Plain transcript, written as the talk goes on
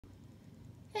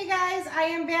Hey guys, I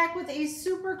am back with a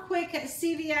super quick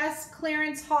CVS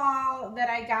clearance haul that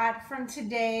I got from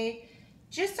today.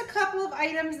 Just a couple of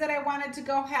items that I wanted to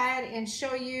go ahead and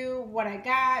show you what I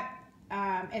got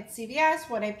at CVS,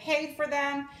 what I paid for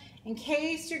them. In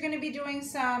case you're going to be doing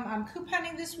some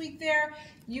couponing this week there,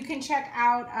 you can check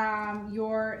out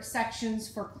your sections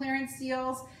for clearance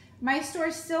deals. My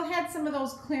store still had some of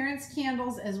those clearance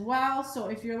candles as well, so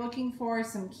if you're looking for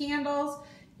some candles,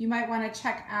 you might want to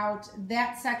check out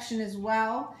that section as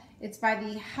well. It's by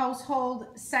the household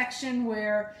section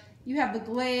where you have the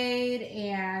Glade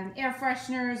and air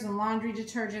fresheners and laundry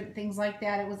detergent, things like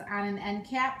that. It was on an end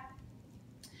cap.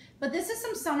 But this is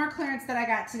some summer clearance that I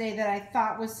got today that I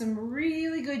thought was some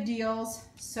really good deals.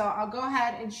 So I'll go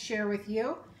ahead and share with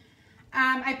you.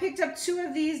 I picked up two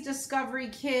of these Discovery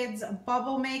Kids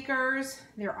bubble makers.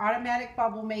 They're automatic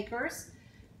bubble makers.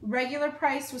 Regular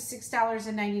price was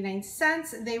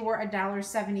 $6.99. They were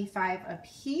 $1.75 a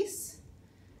piece.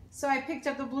 So I picked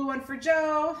up the blue one for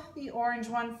Joe, the orange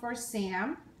one for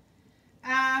Sam.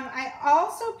 I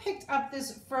also picked up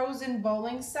this frozen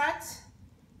bowling set,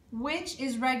 which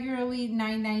is regularly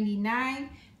 $9.99.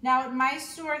 Now at my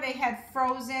store they had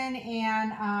Frozen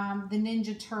and the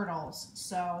Ninja Turtles.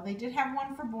 So they did have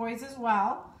one for boys as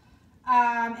well.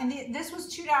 This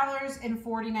was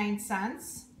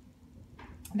 $2.49.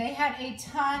 They had a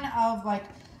ton of like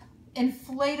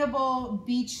inflatable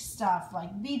beach stuff,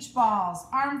 like beach balls,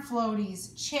 arm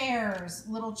floaties, chairs,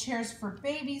 little chairs for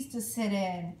babies to sit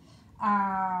in,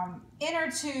 inner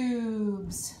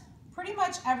tubes, pretty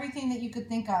much everything that you could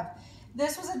think of.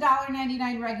 This was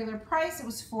 $1.99 regular price. It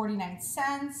was 49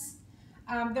 cents.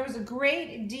 There was a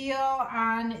great deal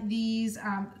on these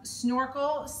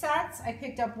snorkel sets. I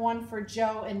picked up one for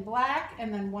Joe in black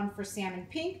and then one for Sam in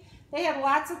pink. They had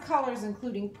lots of colors,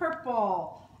 including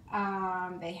purple.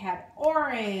 They had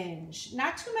orange.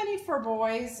 Not too many for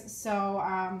boys, so,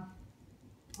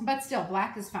 but still,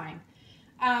 black is fine.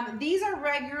 These are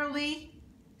regularly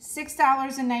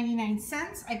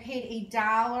 $6.99. I paid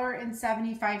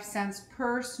 $1.75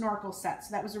 per snorkel set,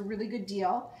 so that was a really good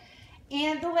deal.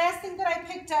 And the last thing that I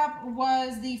picked up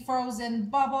was the Frozen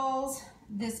Bubbles.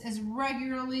 This is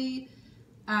regularly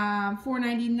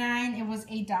 $4.99. It was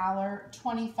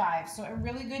 $1.25, so a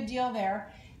really good deal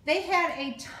there. They had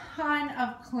a ton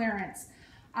of clearance.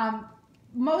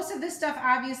 Most of this stuff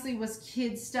obviously was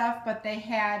kids stuff, but they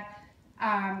had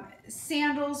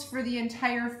sandals for the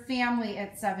entire family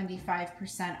at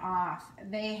 75% off.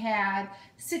 They had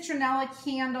citronella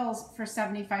candles for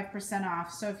 75%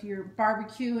 off. So if you're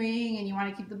barbecuing and you want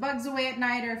to keep the bugs away at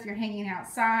night, or if you're hanging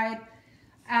outside,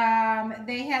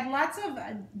 they had lots of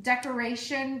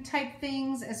decoration type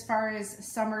things as far as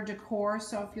summer decor.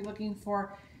 So if you're looking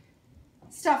for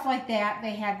stuff like that,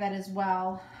 they had that as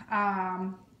well.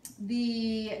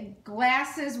 The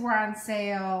glasses were on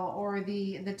sale, or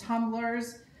the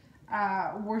tumblers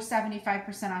were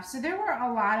 75% off. So there were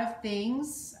a lot of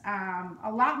things,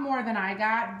 a lot more than I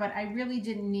got, but I really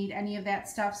didn't need any of that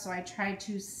stuff, so I tried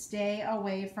to stay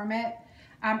away from it.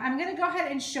 I'm going to go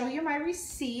ahead and show you my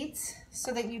receipt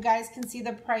so that you guys can see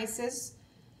the prices.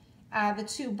 The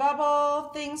two bubble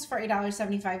things for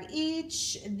 $1.75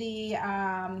 each. The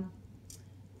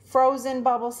Frozen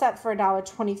bubble set for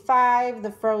 $1.25.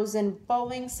 The Frozen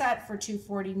bowling set for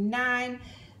 $2.49.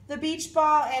 The beach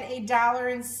ball at a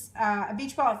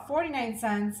beach ball at 49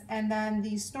 cents, and then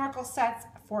the snorkel sets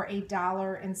for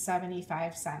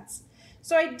 $1.75.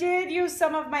 So I did use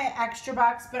some of my extra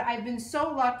bucks, but I've been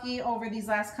so lucky over these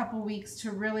last couple weeks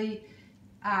to really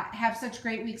have such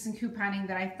great weeks in couponing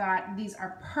that I thought these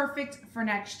are perfect for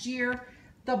next year.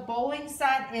 The bowling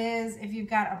set is, if you've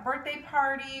got a birthday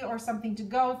party or something to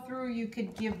go through, you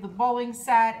could give the bowling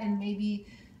set and maybe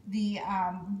the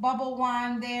bubble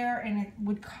wand there, and it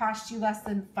would cost you less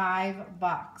than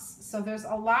 $5. So there's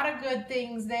a lot of good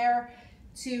things there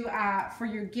to for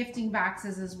your gifting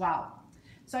boxes as well.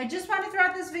 So I just want to throw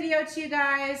out this video to you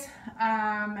guys.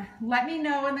 Let me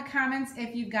know in the comments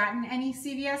if you've gotten any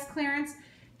CVS clearance.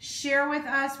 Share with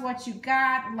us what you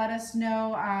got. Let us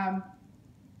know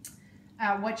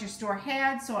what your store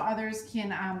had so others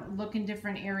can look in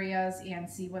different areas and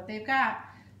see what they've got.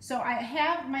 So I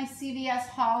have my CVS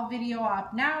haul video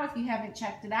up now. If you haven't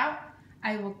checked it out,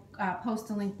 I will post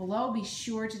a link below. Be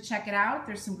sure to check it out.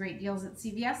 There's some great deals at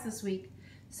CVS this week.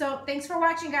 So thanks for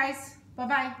watching, guys.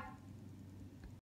 Bye-bye.